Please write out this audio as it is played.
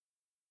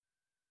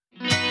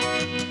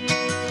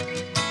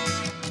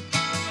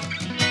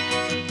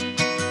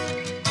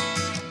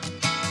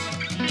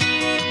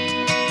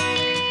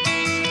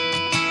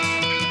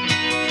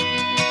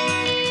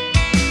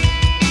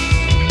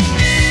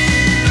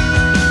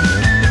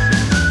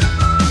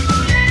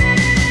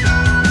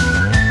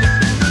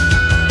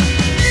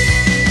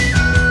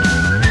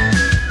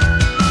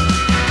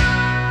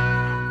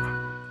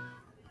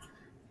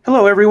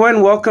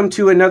everyone. Welcome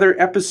to another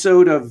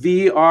episode of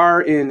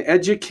VR in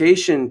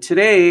Education.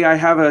 Today, I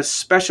have a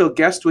special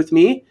guest with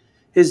me.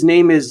 His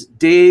name is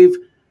Dave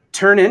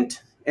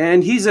Ternent,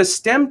 and he's a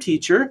STEM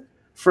teacher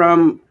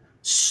from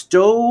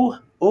Stowe,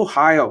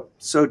 Ohio.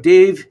 So,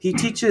 Dave, he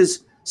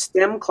teaches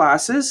STEM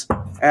classes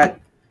at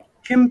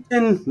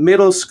Kimpton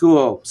Middle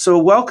School. So,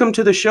 welcome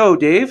to the show,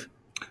 Dave.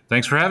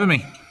 Thanks for having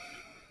me.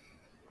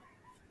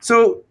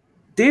 So,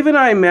 Dave and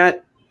I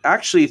met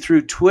actually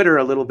through Twitter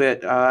a little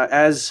bit.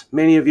 As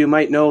many of you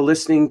might know,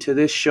 listening to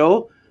this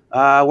show,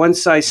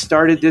 once I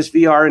started this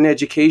VR in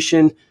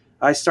education,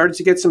 I started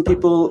to get some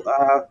people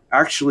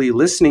actually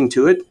listening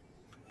to it,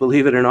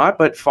 believe it or not,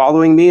 but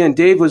following me. And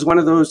Dave was one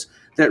of those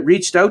that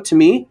reached out to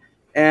me,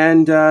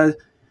 and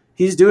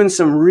he's doing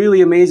some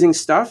really amazing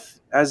stuff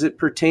as it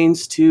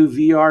pertains to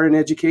VR in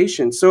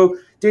education. So,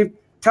 Dave,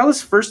 tell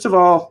us first of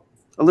all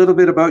a little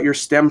bit about your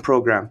STEM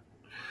program.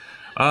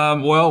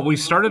 Well, we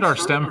started our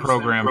STEM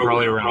program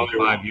probably around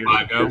 5 years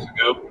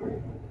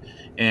ago,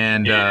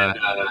 and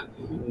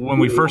when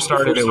we first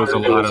started, it was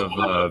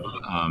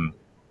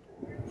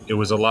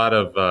a lot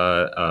of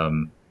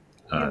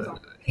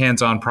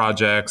hands-on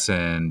projects,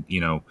 and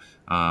a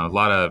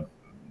lot of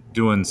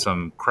doing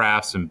some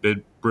crafts and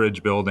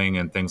bridge building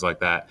and things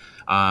like that.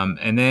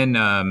 And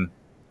then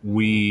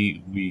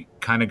we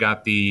kind of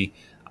got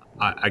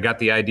I got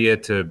the idea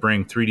to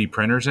bring 3D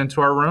printers into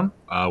our room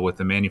with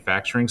the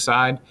manufacturing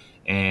side.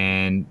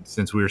 And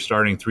since we were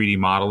starting 3D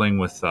modeling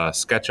with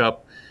SketchUp,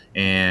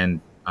 and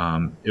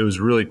it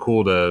was really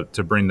cool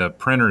to bring the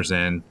printers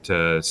in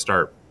to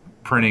start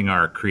printing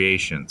our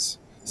creations.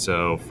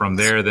 So from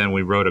there, then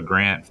we wrote a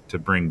grant to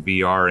bring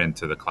VR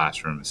into the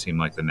classroom. It seemed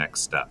like the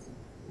next step.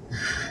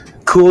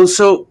 Cool.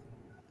 So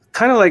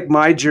kind of like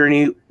my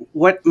journey,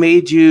 what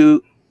made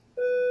you,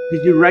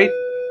 did you write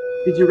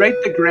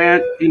the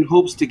grant in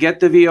hopes to get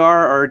the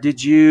VR, or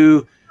did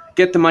you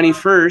get the money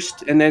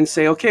first and then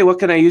say, okay, what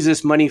can I use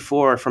this money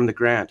for from the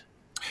grant?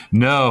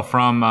 No,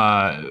 from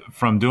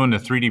doing the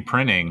 3D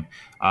printing,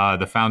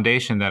 the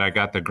foundation that I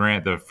got the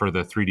grant for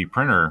the 3D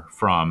printer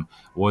from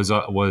was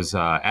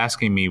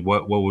asking me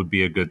what would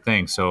be a good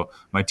thing. So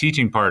my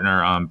teaching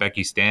partner,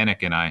 Becky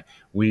Stanek, and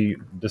we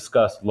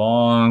discussed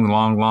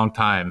long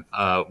time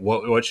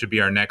what should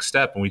be our next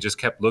step, and we just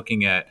kept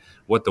looking at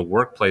what the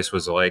workplace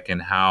was like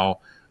and how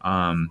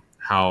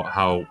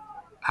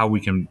we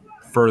can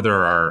further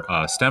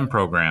our STEM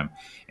program,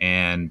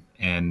 and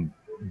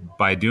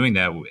by doing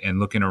that and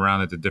looking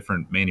around at the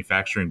different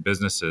manufacturing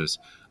businesses,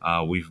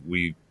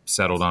 we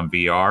settled on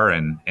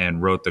VR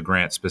and wrote the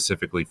grant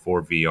specifically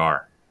for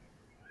VR.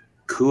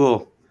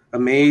 Cool.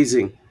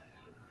 Amazing.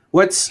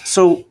 What's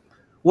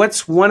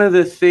one of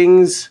the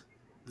things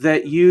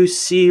that you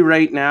see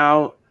right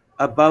now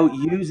about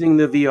using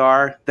the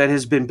VR that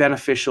has been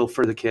beneficial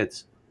for the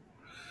kids?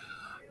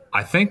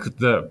 I think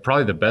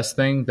probably the best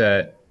thing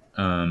that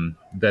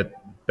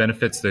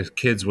benefits the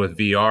kids with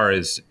VR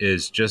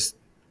is just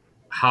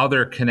how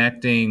they're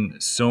connecting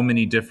so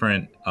many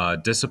different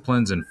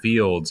disciplines and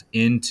fields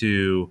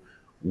into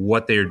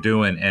what they're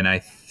doing, and I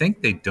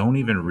think they don't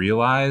even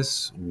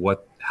realize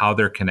how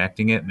they're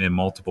connecting it in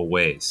multiple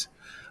ways.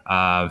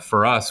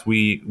 For us,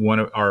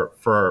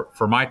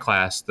 for my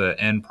class, the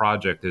end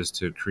project is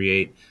to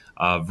create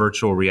a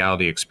virtual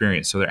reality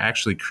experience. So they're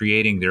actually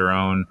creating their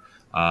own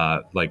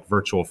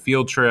virtual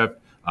field trip.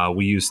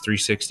 We use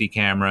 360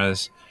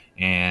 cameras,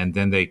 and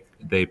then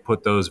they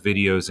put those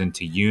videos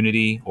into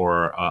Unity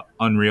or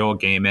Unreal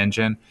game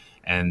engine,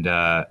 and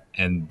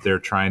they're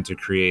trying to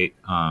create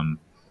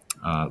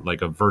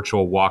like a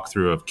virtual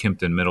walkthrough of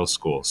Kimpton Middle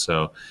School.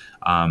 So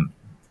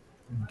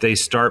they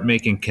start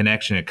making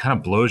connection. It kind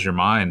of blows your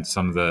mind,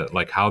 some of the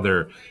how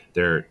they're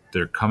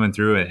coming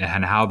through it,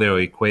 and how they'll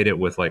equate it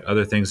with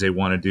other things they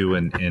want to do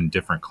in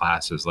different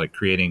classes, like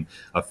creating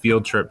a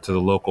field trip to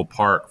the local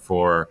park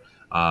for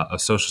a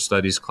social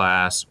studies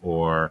class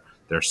or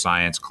their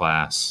science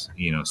class,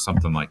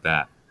 something like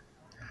that.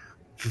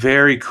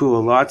 Very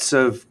cool. Lots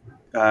of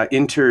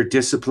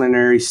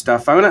interdisciplinary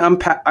stuff. I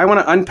want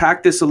to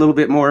unpack this a little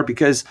bit more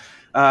because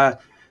I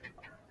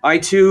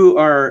too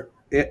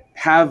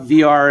have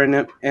VR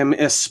and am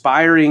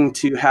aspiring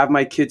to have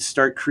my kids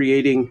start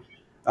creating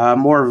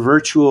more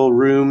virtual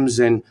rooms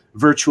and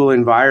virtual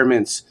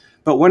environments.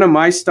 But one of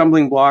my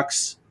stumbling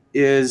blocks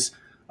is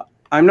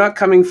I'm not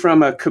coming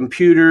from a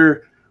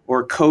computer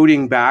or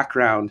coding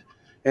background.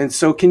 And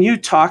so can you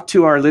talk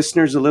to our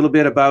listeners a little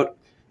bit about,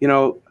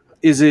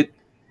 is it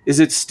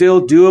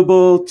still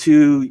doable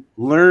to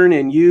learn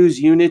and use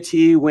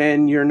Unity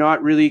when you're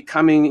not really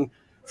coming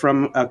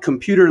from a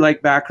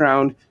computer-like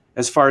background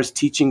as far as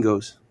teaching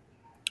goes?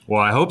 Well,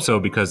 I hope so,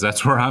 because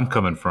that's where I'm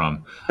coming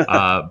from.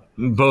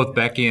 Both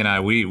Becky and I,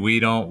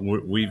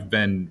 we've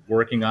been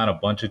working on a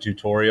bunch of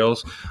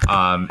tutorials.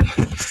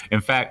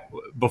 In fact,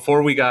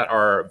 before we got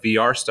our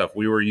VR stuff,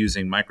 we were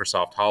using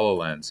Microsoft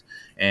HoloLens,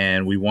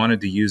 and we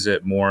wanted to use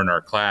it more in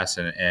our class.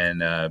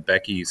 And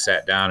Becky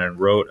sat down and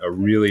wrote a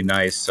really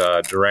nice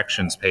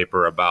directions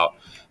paper about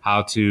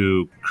how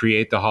to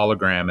create the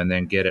hologram and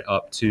then get it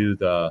up to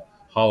the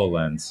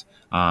HoloLens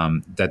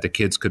that the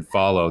kids could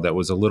follow. That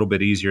was a little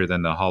bit easier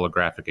than the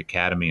Holographic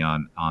Academy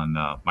on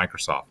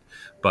Microsoft.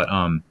 But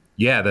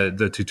yeah,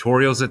 the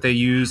tutorials that they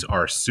use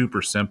are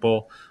super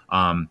simple.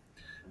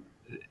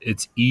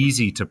 It's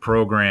easy to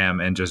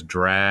program and just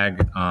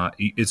drag.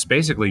 It's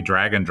basically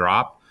drag and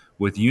drop.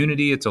 With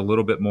Unity, it's a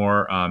little bit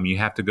more. You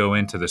have to go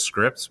into the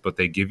scripts, but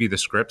they give you the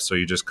scripts, so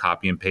you just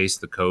copy and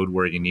paste the code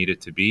where you need it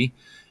to be.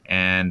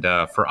 And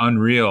for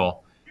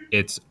Unreal,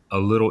 it's a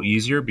little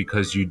easier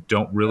because you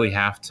don't really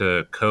have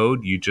to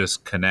code. You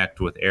just connect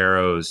with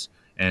arrows,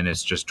 and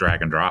it's just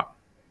drag and drop.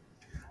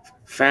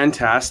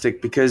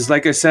 Fantastic. Because,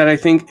 like I said, I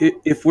think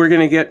if we're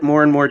going to get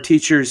more and more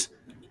teachers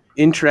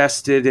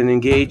interested and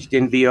engaged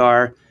in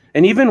VR,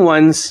 and even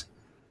ones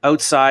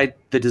outside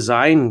the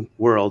design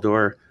world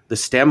or the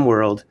STEM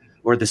world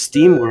or the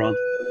STEAM world,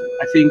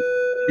 I think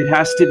it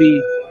has to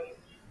be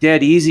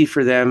dead easy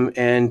for them.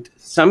 And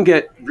some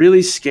get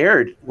really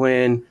scared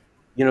when,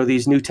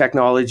 these new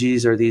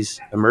technologies or these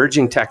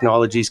emerging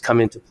technologies come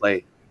into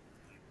play.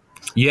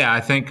 Yeah, I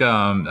think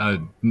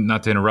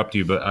not to interrupt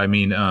you, but I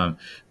mean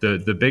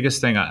the biggest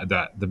thing,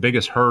 the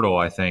biggest hurdle,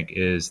 I think,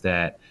 is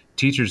that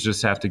teachers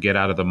just have to get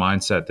out of the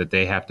mindset that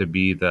they have to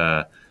be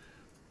the,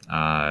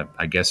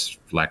 I guess,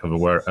 lack of a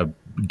word, a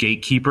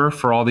gatekeeper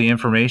for all the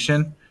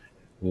information.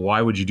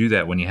 Why would you do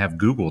that when you have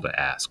Google to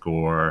ask,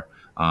 or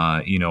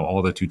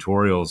all the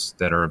tutorials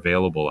that are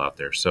available out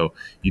there? So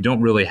you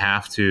don't really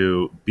have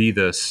to be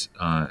this,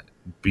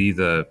 be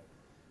the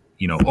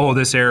oh,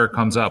 this error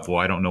comes up. Well,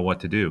 I don't know what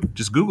to do.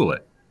 Just Google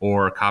it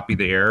or copy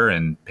the error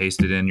and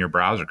paste it in your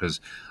browser.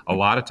 Because a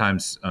lot of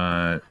times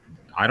I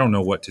don't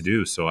know what to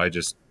do. So I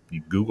just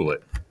Google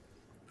it,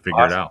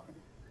 figure it Awesome. out.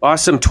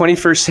 Awesome.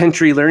 21st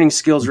century learning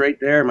skills right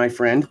there, my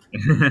friend.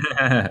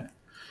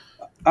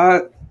 Uh,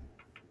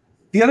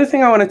 the other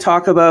thing I want to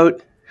talk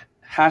about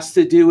has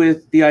to do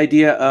with the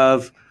idea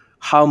of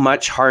how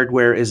much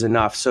hardware is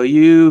enough. So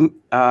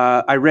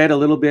I read a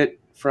little bit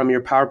from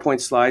your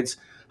PowerPoint slides.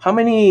 How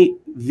many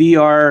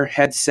VR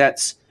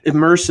headsets,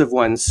 immersive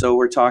ones? So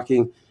we're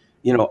talking,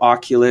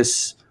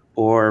 Oculus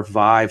or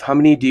Vive. How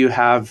many do you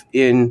have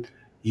in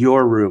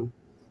your room?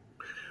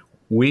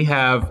 We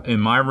have in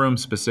my room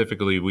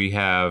specifically, we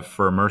have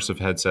for immersive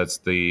headsets,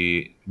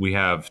 we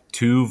have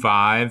two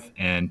Vive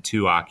and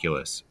two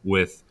Oculus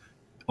with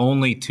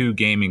only two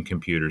gaming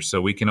computers.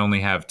 So we can only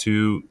have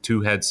two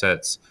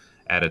headsets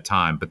at a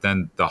time. But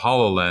then the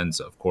HoloLens,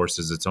 of course,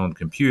 is its own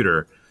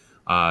computer.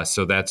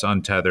 So that's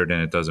untethered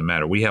and it doesn't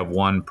matter. We have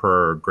one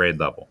per grade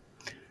level.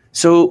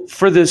 So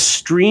for the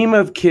stream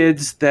of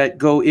kids that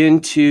go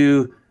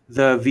into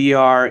the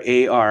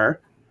VR AR,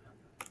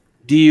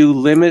 do you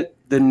limit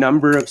the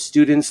number of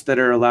students that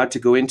are allowed to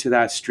go into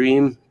that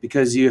stream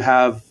because you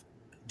have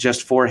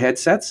just four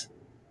headsets?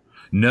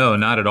 No,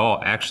 not at all.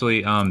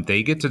 Actually,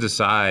 they get to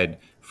decide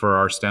for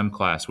our STEM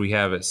class. We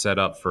have it set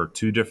up for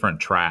two different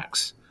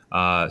tracks.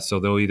 So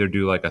they'll either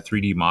do like a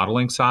 3D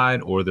modeling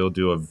side or they'll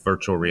do a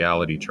virtual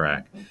reality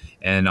track.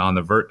 And on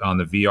the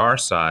VR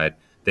side,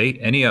 they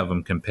any of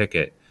them can pick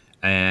it.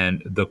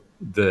 And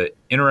the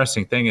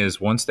interesting thing is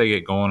once they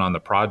get going on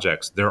the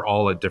projects, they're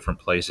all at different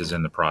places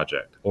in the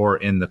project or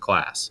in the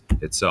class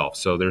itself.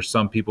 So there's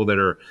some people that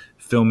are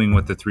filming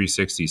with the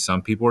 360.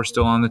 Some people are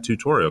still on the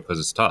tutorial because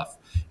it's tough.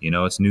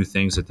 It's new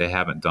things that they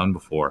haven't done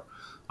before.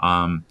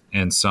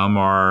 And some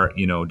are,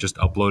 just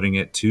uploading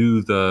it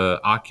to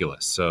the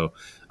Oculus,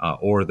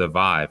 or the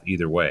Vive,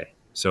 either way.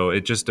 So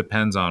it just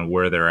depends on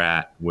where they're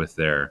at with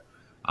their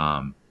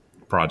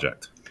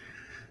project.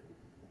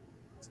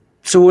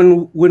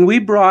 So when we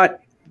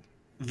brought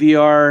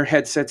VR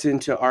headsets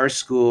into our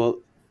school,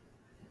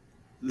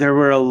 there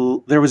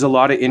was a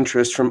lot of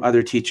interest from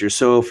other teachers.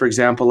 So, for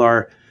example,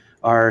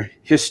 our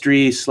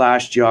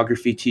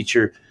history/geography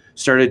teacher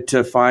started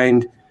to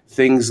find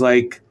things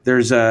like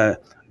there's a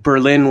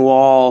Berlin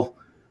Wall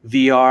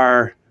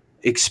VR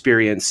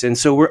experience, and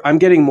so I'm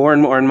getting more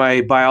and more. And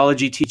my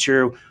biology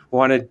teacher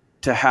wanted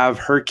to have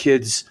her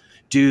kids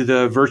do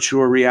the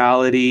virtual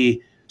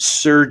reality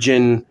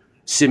surgeon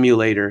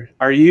simulator.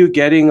 Are you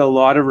getting a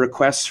lot of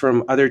requests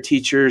from other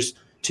teachers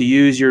to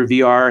use your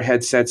VR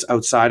headsets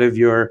outside of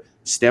your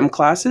STEM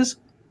classes?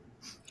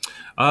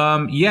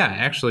 Yeah,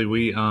 actually,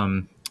 we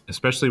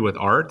especially with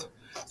art.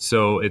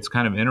 So it's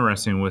kind of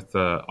interesting with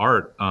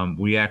art.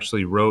 We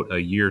actually wrote a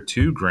year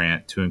two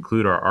grant to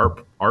include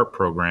our art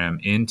program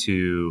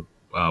into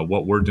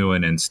what we're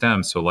doing in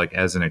STEM. So like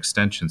as an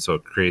extension, so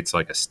it creates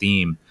like a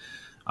STEAM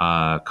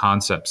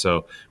concept.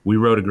 So we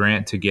wrote a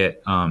grant to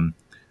get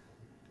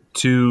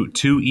two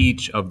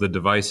each of the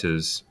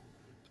devices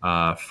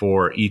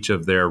for each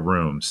of their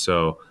rooms.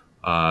 So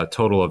a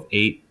total of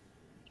eight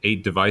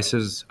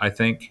devices, I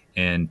think,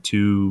 and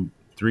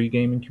three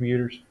gaming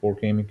computers, four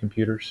gaming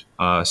computers,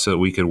 so that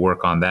we could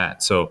work on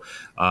that. So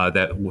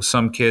that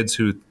some kids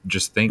who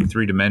just think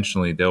three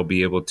dimensionally, they'll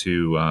be able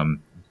to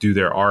do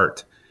their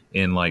art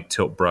in like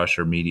tilt brush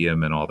or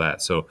medium and all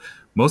that. So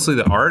mostly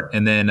the art,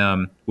 and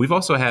then we've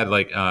also had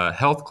like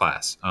health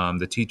class.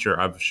 The teacher,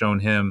 I've shown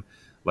him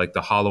like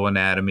the hollow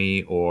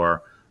anatomy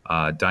or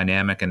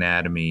dynamic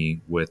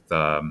anatomy with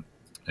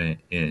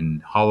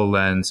in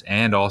HoloLens,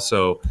 and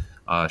also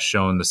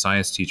shown the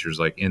science teachers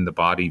like in the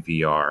body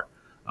VR,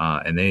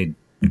 and they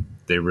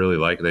really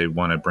like. They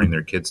want to bring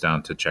their kids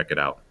down to check it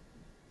out.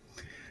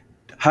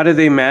 How do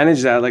they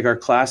manage that? Like, our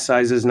class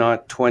size is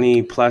not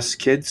 20 plus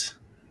kids?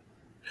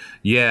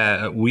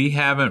 Yeah, we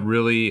haven't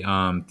really.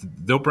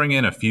 They'll bring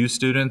in a few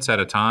students at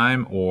a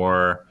time,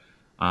 or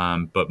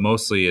but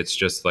mostly it's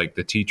just like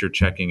the teacher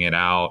checking it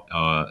out,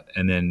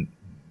 and then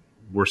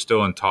we're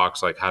still in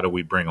talks like how do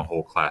we bring a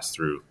whole class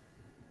through.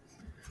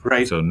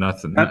 Right. So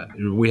nothing. That-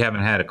 We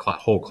haven't had a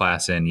whole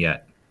class in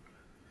yet.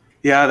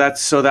 yeah,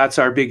 that's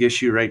our big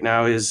issue right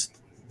now is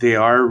they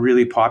are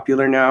really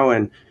popular now,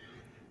 and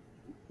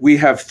we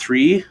have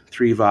three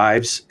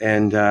Vives,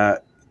 and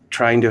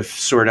trying to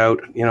sort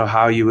out,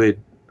 how you would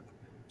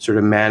sort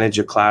of manage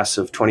a class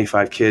of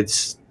 25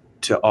 kids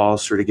to all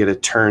sort of get a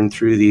turn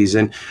through these.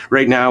 And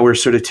right now we're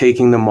sort of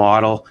taking the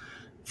model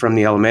from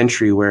the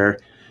elementary where,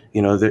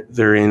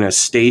 they're in a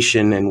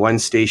station, and one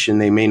station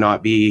they may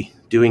not be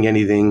doing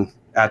anything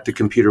at the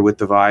computer with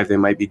the Vive. They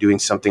might be doing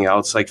something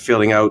else, like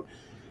filling out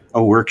a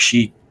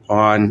worksheet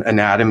on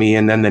anatomy,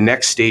 and then the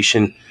next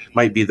station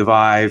might be the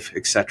Vive,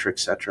 et cetera, et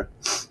cetera.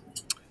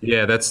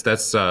 Yeah, that's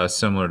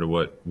similar to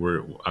what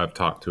I've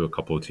talked to a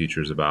couple of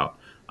teachers about.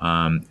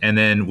 And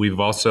then we've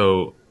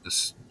also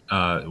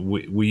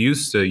we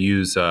used to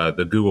use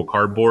the Google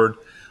Cardboard,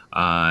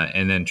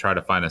 and then try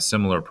to find a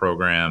similar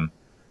program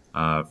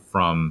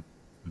from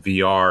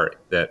VR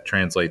that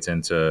translates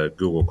into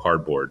Google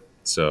Cardboard.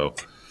 So,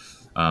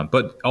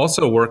 but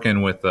also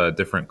working with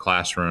different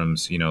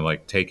classrooms,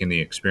 like taking the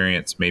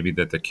experience maybe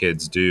that the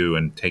kids do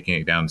and taking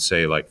it down to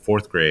say like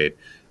fourth grade,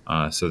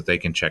 so that they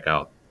can check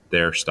out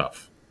their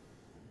stuff.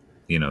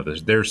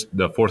 There's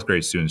the fourth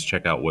grade students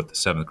check out what the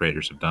seventh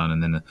graders have done,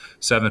 and then the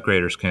seventh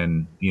graders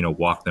can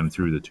walk them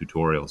through the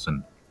tutorials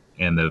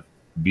and the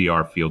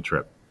VR field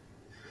trip.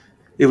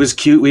 It was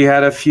cute. We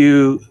had a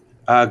few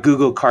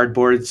Google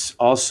Cardboards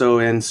also,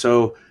 and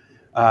so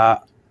uh,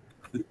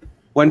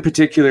 one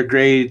particular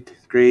grade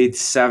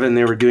 7,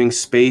 they were doing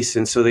space,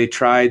 and so they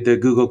tried the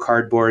Google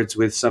Cardboards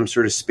with some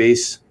sort of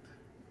space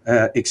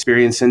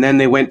experience, and then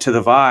they went to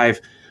the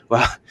Vive.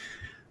 Well,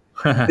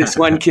 this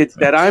one kid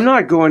said, "I'm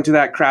not going to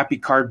that crappy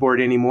cardboard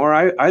anymore.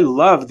 I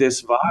love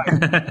this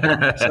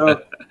Vive."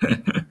 So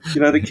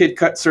the kid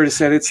sort of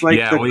said it's like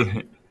Yeah,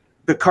 we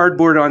the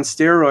cardboard on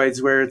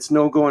steroids, where it's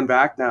no going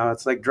back now.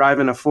 It's like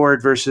driving a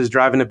Ford versus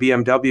driving a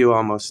BMW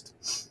almost.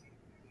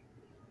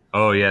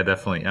 Oh yeah,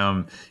 definitely.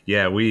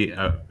 Yeah, we.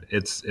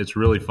 It's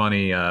really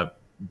funny.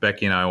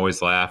 Becky and I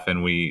always laugh,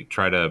 and we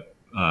try to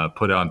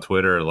put it on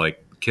Twitter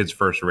like kids'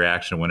 first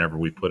reaction whenever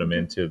we put them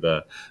into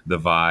the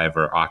Vive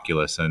or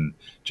Oculus, and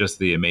just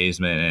the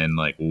amazement and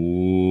like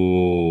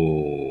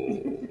ooh,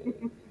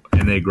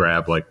 and they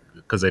grab like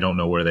because they don't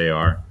know where they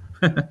are.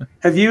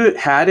 Have you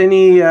had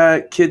any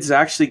kids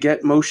actually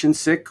get motion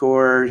sick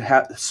or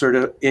sort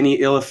of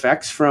any ill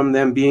effects from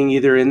them being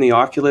either in the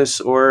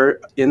Oculus or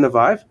in the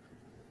Vive?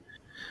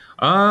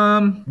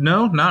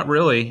 No, not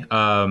really.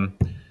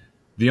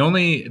 The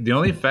only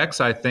effects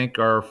I think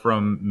are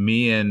from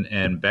me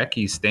and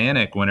Becky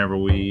Stanek whenever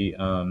we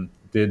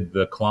did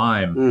the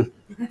climb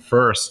Mm.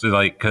 first,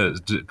 like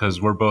because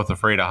we're both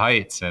afraid of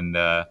heights,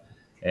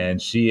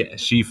 and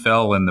she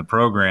fell in the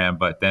program,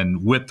 but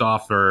then whipped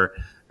off her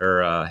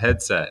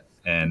headset,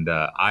 and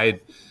I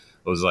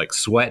was like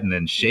sweating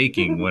and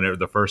shaking whenever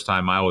the first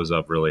time I was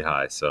up really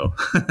high. So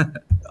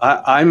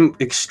I'm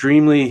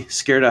extremely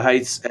scared of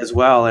heights as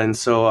well, and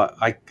so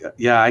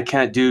I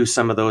can't do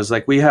some of those.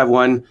 Like, we have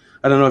one.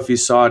 I don't know if you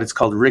saw it. It's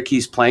called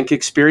Ricky's Plank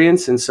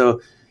Experience, and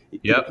so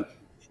yep.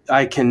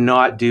 I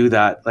cannot do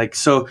that. Like,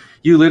 so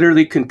you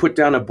literally can put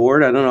down a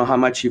board. I don't know how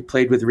much you've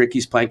played with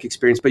Ricky's Plank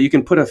Experience, but you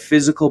can put a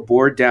physical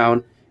board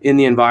down in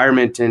the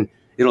environment, and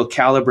it'll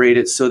calibrate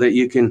it so that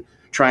you can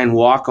try and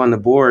walk on the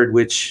board,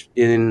 which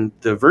in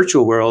the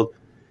virtual world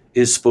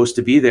is supposed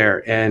to be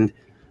there. And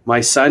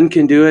my son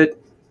can do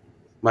it,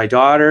 my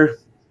daughter,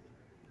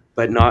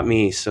 but not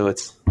me. So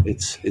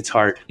it's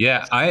hard.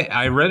 Yeah,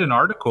 I read an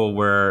article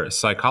where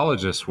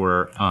psychologists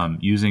were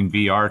using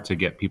VR to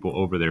get people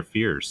over their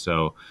fears.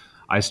 So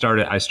I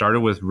started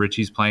with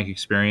Richie's Plank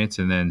Experience,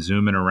 and then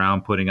zooming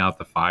around, putting out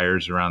the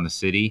fires around the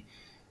city,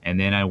 and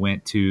then I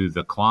went to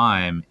the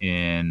climb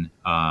in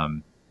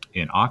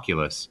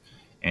Oculus,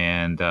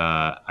 and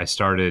I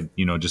started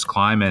just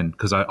climbing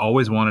because I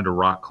always wanted to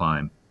rock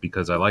climb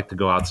because I like to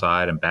go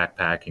outside and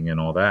backpacking and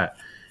all that.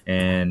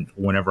 And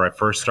whenever I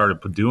first started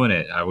doing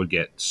it, I would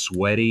get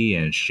sweaty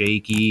and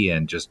shaky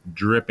and just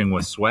dripping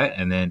with sweat.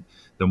 And then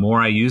the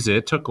more I use it,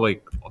 it took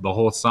like the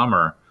whole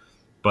summer.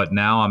 But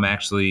now I'm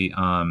actually,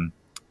 going.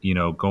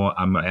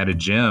 I'm at a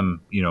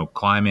gym,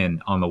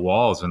 climbing on the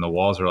walls, and the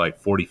walls are like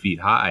 40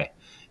 feet high,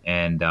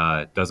 and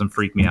it doesn't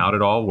freak me out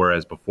at all.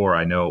 Whereas before,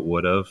 I know it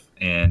would have.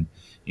 And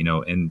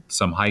in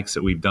some hikes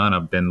that we've done,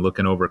 I've been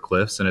looking over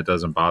cliffs, and it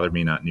doesn't bother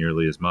me not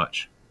nearly as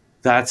much.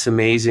 That's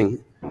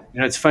amazing.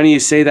 It's funny you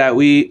say that.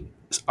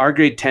 Our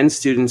grade 10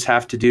 students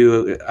have to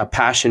do a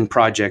passion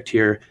project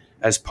here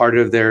as part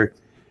of their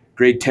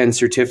grade 10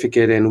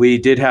 certificate, and we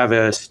did have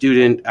a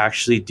student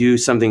actually do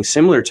something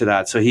similar to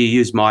that. So he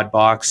used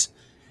Modbox.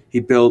 He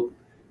built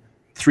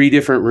 3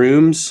 different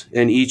rooms,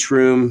 and each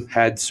room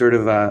had sort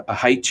of a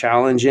height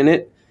challenge in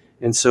it.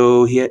 And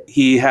so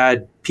he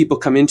had people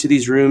come into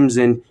these rooms,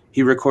 and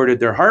he recorded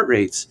their heart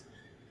rates.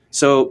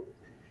 So,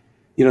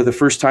 the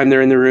first time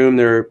they're in the room,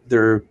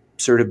 their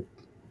sort of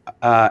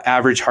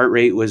average heart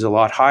rate was a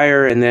lot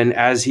higher. And then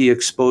as he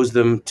exposed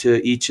them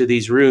to each of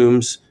these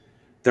rooms,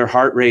 their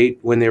heart rate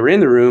when they were in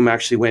the room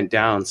actually went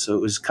down. So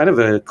it was kind of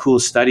a cool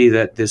study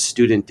that this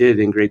student did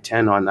in grade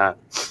 10 on that.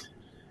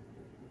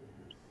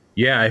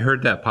 Yeah, I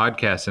heard that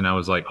podcast and I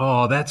was like,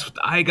 oh,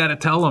 I got to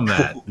tell him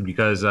that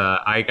because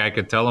I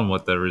could tell him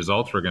what the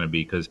results were going to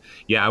be. Because,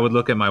 yeah, I would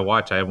look at my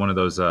watch. I have one of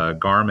those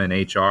Garmin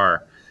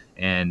HR,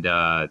 and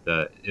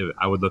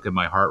I would look at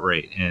my heart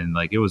rate, and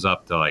like it was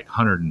up to like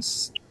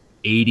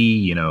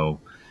 180,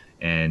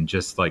 and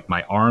just like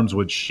my arms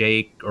would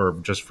shake or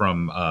just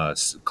from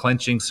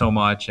clenching so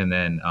much. And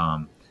then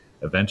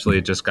eventually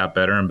it just got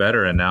better and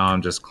better. And now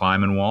I'm just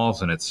climbing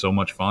walls and it's so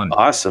much fun.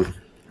 Awesome.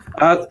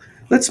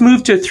 Let's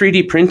move to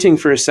 3D printing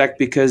for a sec,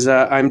 because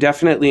I'm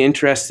definitely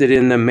interested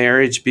in the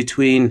marriage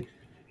between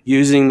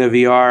using the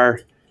VR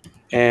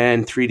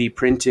and 3D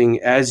printing,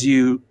 as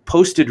you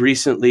posted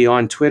recently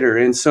on Twitter.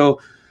 And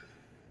so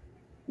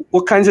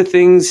what kinds of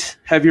things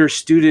have your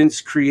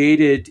students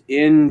created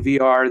in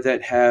VR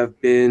that have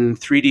been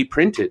 3D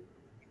printed?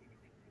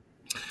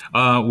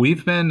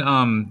 We've been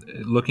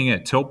looking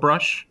at tilt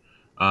brush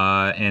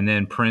and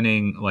then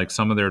printing like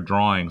some of their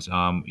drawings.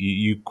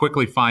 You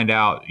quickly find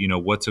out,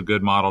 what's a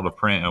good model to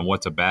print and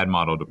what's a bad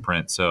model to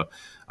print. So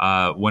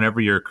whenever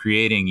you're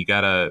creating, you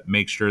got to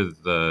make sure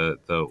that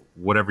the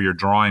whatever you're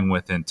drawing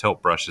with in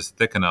tilt brush is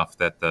thick enough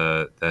that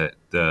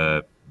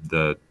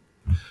the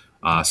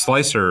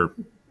slicer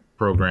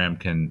program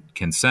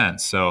can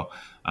sense. So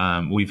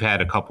we've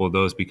had a couple of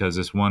those because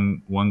this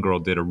one girl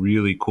did a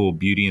really cool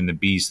Beauty and the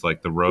Beast,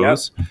 like the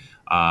rose, Yep.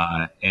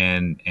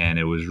 and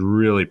it was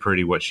really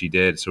pretty what she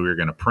did. So we were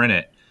going to print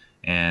it,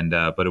 and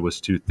but it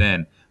was too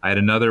thin. I had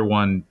another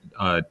one,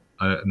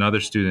 another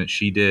student.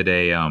 She did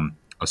a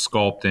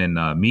sculpt in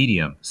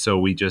medium. So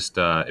we just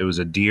it was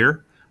a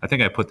deer. I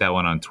think I put that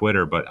one on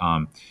Twitter, but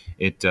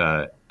it.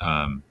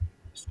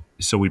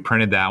 So we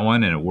printed that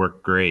one and it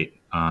worked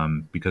great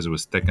because it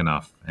was thick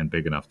enough and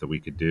big enough that we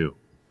could do.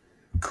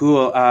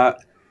 Cool.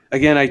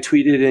 Again, I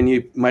tweeted, and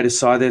you might have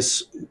saw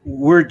this.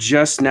 We're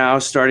just now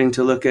starting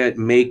to look at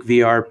Make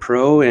VR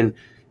Pro and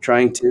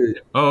trying to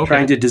Oh,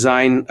 trying okay. to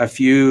design a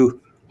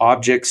few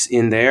objects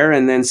in there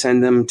and then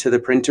send them to the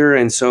printer.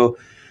 And so,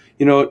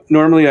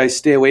 normally I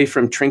stay away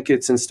from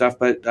trinkets and stuff,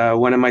 but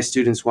one of my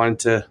students wanted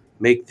to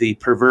make the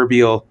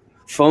proverbial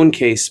phone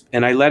case,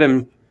 and I let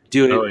him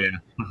do Oh, it.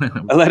 yeah.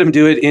 I let him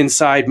do it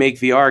inside Make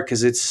VR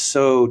because it's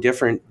so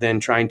different than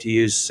trying to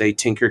use, say,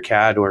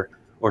 Tinkercad or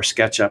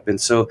SketchUp. And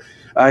so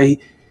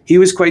he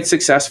was quite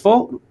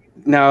successful.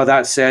 Now,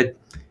 that said,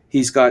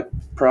 he's got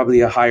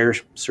probably a higher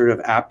sort of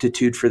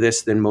aptitude for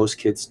this than most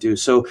kids do.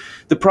 So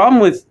the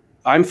problem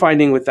I'm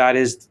finding with that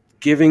is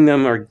giving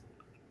them or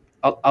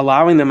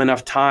allowing them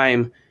enough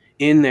time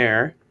in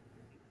there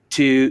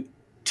to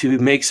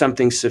make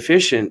something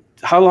sufficient.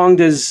 How long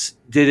did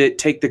it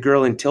take the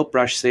girl in Tilt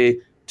Brush, say,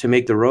 to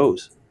make the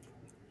rose?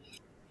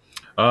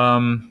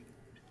 Um,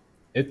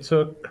 it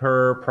took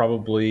her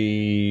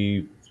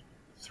probably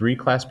 3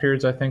 class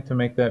periods, I think, to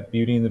make that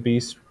Beauty and the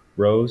Beast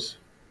rose.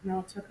 No,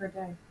 it took her a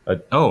day.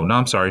 Oh no,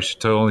 I'm sorry.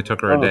 Only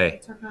took her a Oh, day.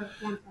 It took her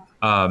one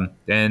class.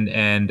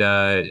 And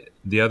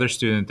the other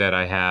student that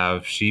I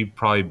have, she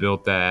probably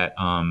built that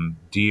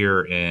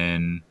deer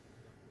in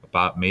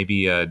about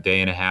maybe a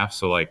day and a half.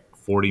 So like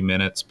 40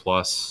 minutes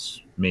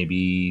plus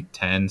maybe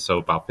 10. So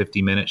about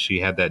 50 minutes, she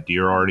had that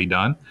deer already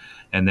done,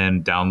 and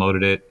then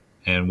downloaded it,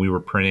 and we were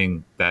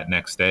printing that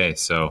next day.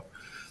 So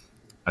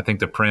I think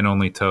the print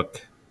only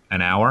took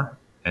an hour,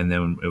 and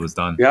then it was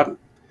done. yep.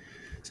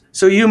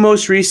 So you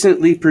most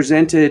recently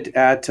presented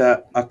at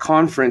a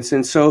conference,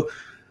 and so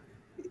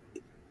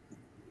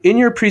in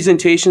your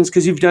presentations,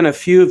 because you've done a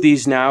few of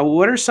these now,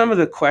 what are some of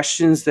the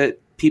questions that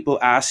people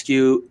ask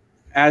you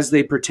as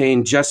they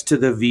pertain just to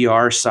the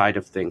VR side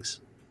of things?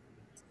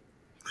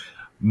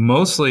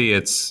 Mostly,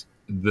 it's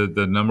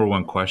the number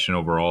one question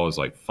overall is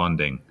like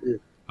funding.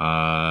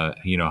 How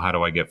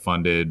do I get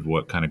funded?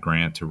 What kind of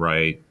grant to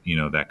write?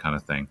 That kind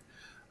of thing.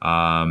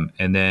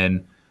 And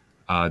then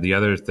the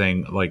other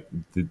thing, like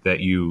that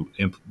you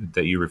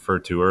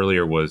referred to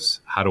earlier,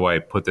 was how do I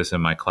put this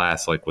in my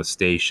class, like with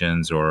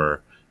stations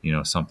or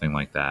something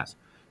like that.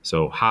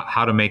 So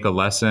how to make a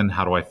lesson?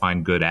 How do I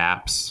find good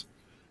apps?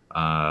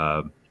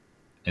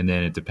 And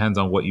then it depends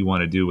on what you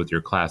want to do with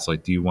your class.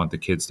 Like, do you want the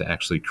kids to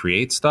actually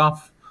create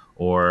stuff,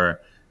 or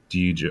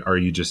are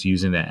you just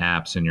using the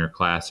apps in your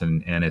class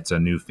and it's a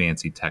new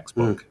fancy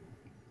textbook?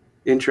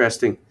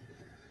 Interesting.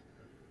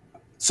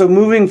 So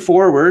moving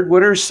forward,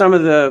 what are some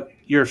of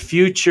your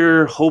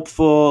future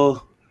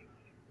hopeful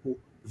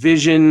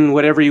vision,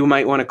 whatever you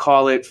might want to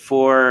call it,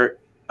 for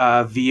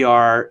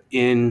VR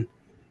in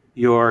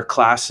your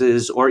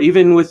classes or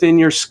even within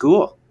your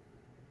school?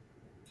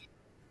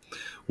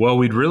 Well,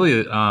 we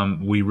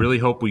really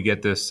hope we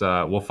get this.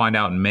 We'll find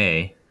out in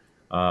May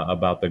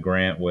about the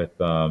grant with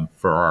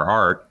for our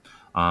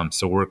art.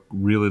 So we're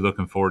really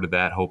looking forward to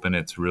that. Hoping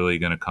it's really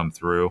going to come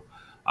through.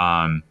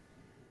 Um,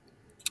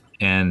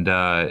 and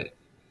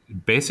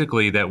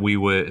basically, that we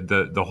would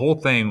the whole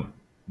thing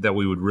that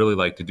we would really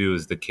like to do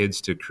is the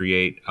kids to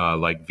create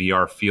like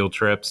VR field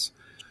trips,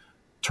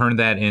 turn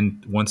that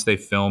in once they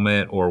film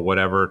it or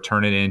whatever,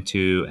 turn it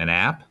into an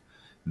app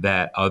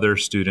that other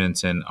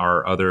students in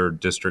our other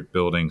district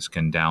buildings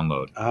can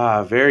download.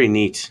 Ah, very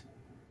neat.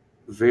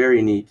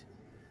 Very neat.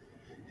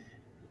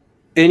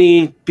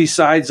 Any,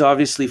 besides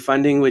obviously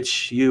funding,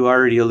 which you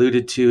already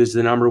alluded to, is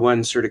the number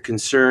one sort of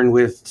concern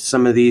with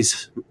some of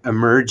these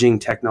emerging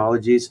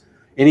technologies.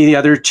 Any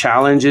other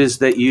challenges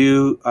that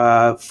you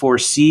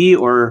foresee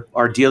or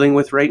are dealing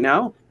with right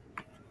now?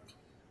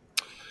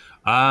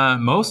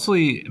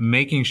 Mostly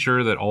making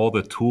sure that all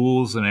the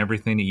tools and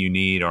everything that you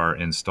need are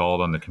installed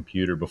on the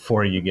computer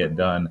before you get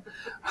done.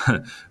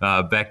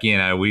 Becky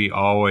and I, we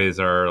always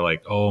are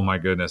like, oh my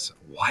goodness,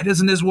 why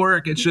doesn't this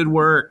work? It should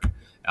work.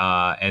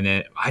 And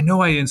then I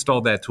know I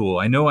installed that tool.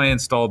 I know I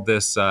installed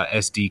this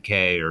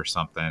SDK or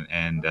something.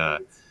 And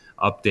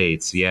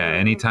updates, yeah.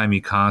 Anytime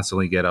you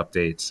constantly get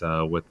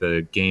updates with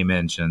the game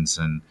engines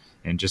and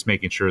just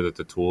making sure that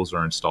the tools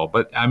are installed.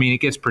 But I mean, it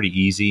gets pretty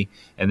easy.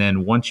 And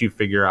then once you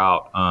figure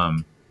out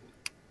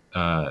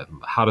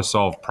how to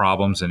solve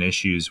problems and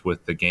issues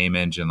with the game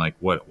engine, like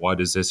what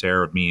does this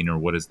error mean or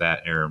what does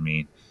that error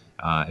mean,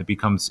 it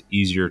becomes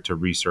easier to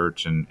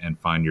research and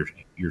find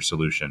your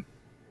solution.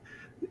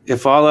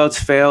 If all else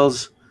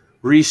fails,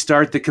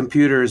 restart the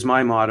computer is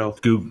my motto.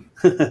 Google,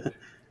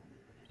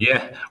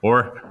 yeah,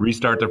 or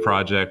restart the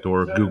project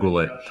or Google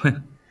it.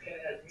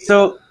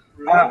 So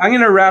I'm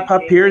going to wrap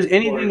up here. Is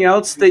anything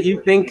else that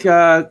you think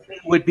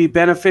would be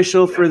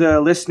beneficial for the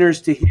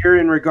listeners to hear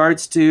in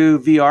regards to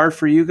VR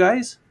for you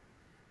guys?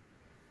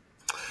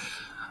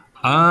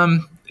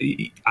 Um,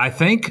 I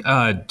think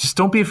just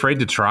don't be afraid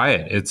to try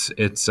it.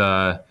 It's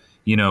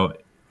you know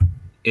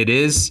it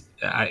is.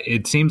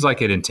 It seems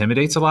like it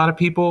intimidates a lot of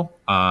people,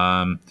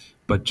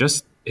 but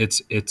just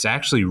it's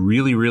actually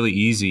really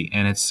easy,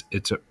 and it's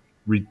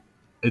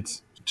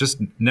just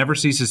never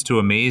ceases to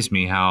amaze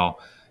me how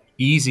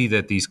easy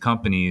that these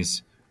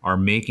companies are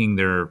making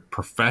their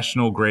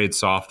professional grade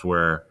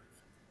software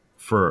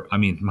for. I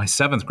mean, my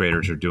seventh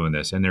graders are doing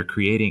this, and they're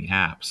creating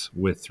apps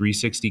with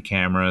 360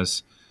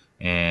 cameras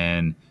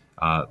and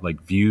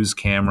like Views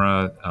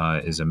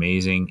camera is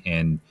amazing,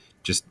 and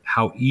just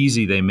how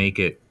easy they make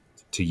it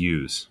to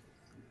use.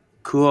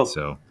 Cool.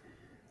 So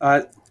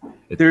Uh,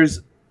 it,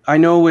 there's, I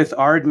know with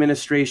our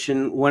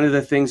administration, one of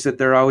the things that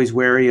they're always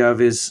wary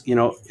of is,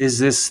 is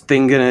this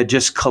thing going to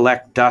just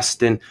collect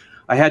dust? And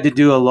I had to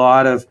do a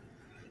lot of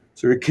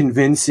sort of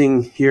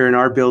convincing here in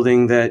our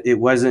building that it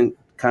wasn't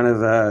kind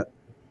of a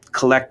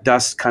collect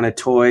dust kind of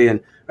toy.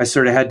 And I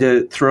sort of had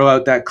to throw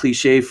out that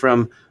cliche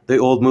from the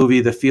old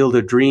movie, The Field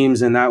of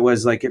Dreams. And that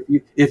was like,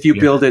 if you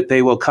yeah, build it,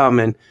 they will come.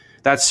 And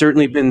that's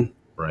certainly been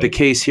the right.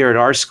 case here at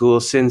our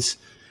school since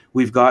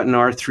we've gotten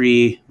our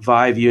 3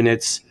 Vive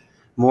units.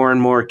 More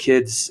and more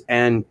kids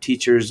and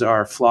teachers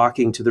are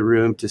flocking to the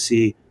room to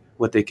see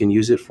what they can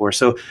use it for.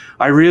 So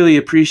I really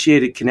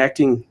appreciated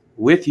connecting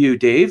with you,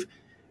 Dave.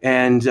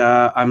 And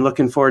I'm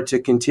looking forward to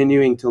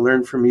continuing to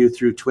learn from you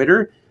through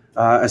Twitter,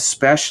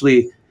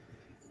 especially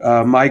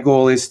my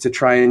goal is to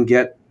try and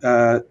get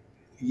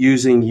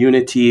using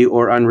Unity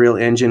or Unreal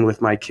Engine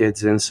with my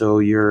kids. And so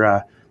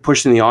you're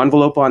pushing the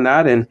envelope on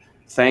that. And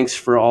thanks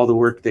for all the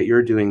work that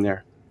you're doing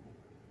there.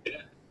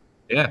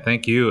 Yeah,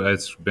 thank you.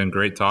 It's been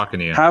great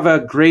talking to you. Have a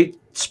great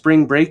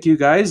spring break, you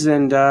guys,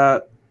 and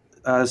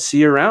see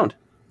you around.